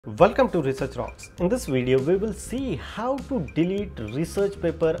Welcome to Research Rocks. In this video, we will see how to delete research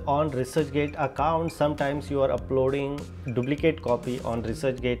paper on ResearchGate account. Sometimes you are uploading duplicate copy on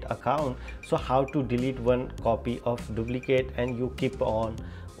ResearchGate account. So how to delete one copy of duplicate and you keep on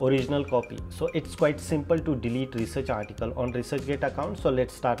original copy. So it's quite simple to delete research article on ResearchGate account. So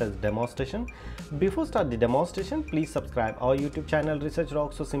let's start as demonstration. Before start the demonstration, please subscribe our YouTube channel Research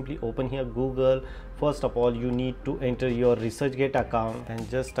Rocks. So simply open here Google. First of all, you need to enter your ResearchGate account and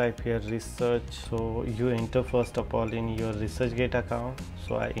just type here research. So you enter first of all in your ResearchGate account.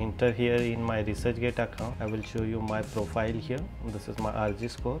 So I enter here in my ResearchGate account. I will show you my profile here. This is my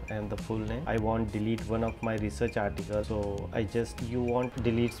RG score and the full name. I want delete one of my research articles. So you want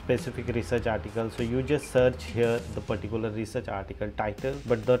delete specific research article. So you just search here the particular research article title,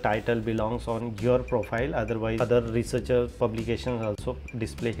 but the title belongs on your profile. Otherwise, other researcher publications also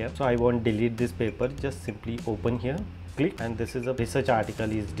display here. So I want delete this paper. Just simply open here, click, and this is a research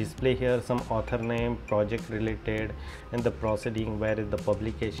article is display here, some author name, project related, and the proceeding, where is the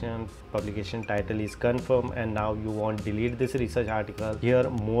publication title is confirmed, and now you want delete this research article. Here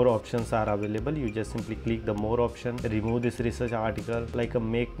more options are available. You just simply click the more option, remove this research article, like a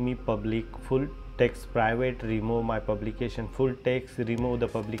make me public full text private, remove my publication full text, remove the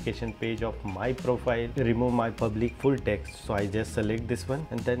publication page of my profile, remove my public full text. So I just select this one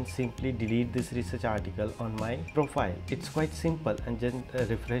and then simply delete this research article on my profile. It's quite simple, and then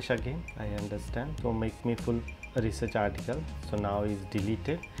refresh again. I understand. So make me full research article. So now is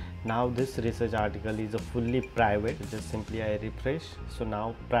deleted. Now this research article is a fully private. Just simply I refresh. So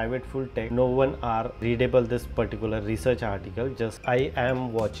now private full text, no one are readable this particular research article. Just I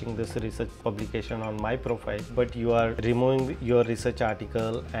am watching this research publication on my profile, but you are removing your research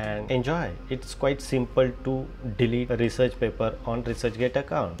article and enjoy. It's quite simple to delete a research paper on ResearchGate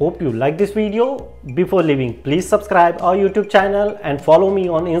account. Hope you like this video. Before leaving, please subscribe our YouTube channel and follow me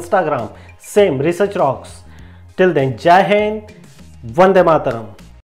on Instagram, same Research Rocks. Till then, Jai Hind, Vande Mataram.